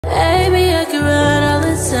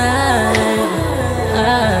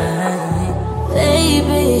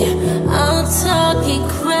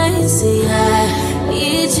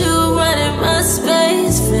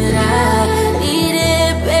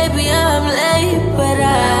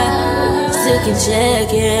can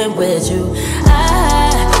check in with you.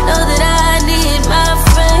 I know that I need my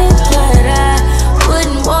friend, but I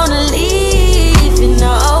wouldn't wanna leave. You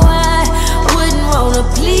know I wouldn't wanna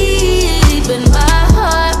plead, but my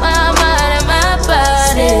heart, my mind, and my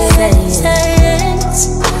body says,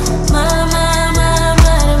 my mind,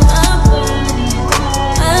 and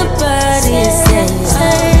my body says,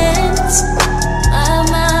 my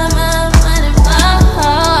mind, and my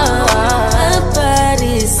heart, my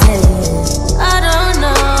body says, I don't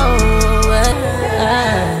know why.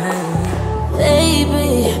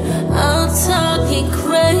 Baby, I'm talking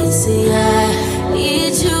crazy. I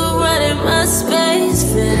need you running my space,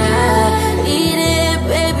 but I need it,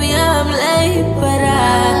 baby. I'm late, but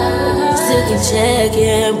I still can check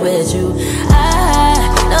in with you. I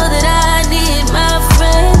know that I need my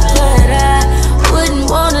friend, but I wouldn't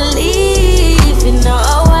wanna leave. You know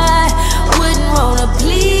I wouldn't wanna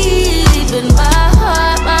plead, but my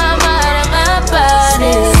heart, my mind, and my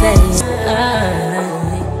body says,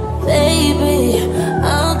 baby,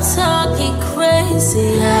 I'm talking crazy.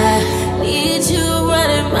 I need you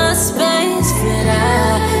running my space, but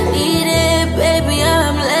I need it, baby.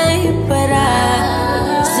 I'm late, but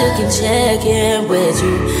I still can check in with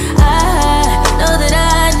you. I know that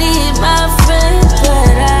I need my friend,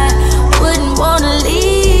 but I wouldn't wanna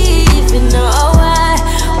leave. You know I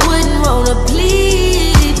wouldn't wanna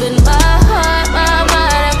plead, but my heart, my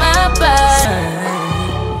mind, and my body.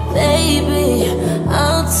 Baby,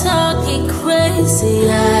 I'm talking crazy.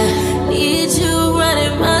 I need you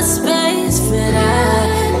running my space, but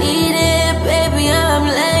I need it, baby. I'm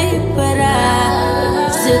late, but I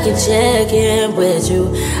still can check in with you.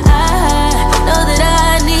 I know that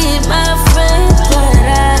I need my friend.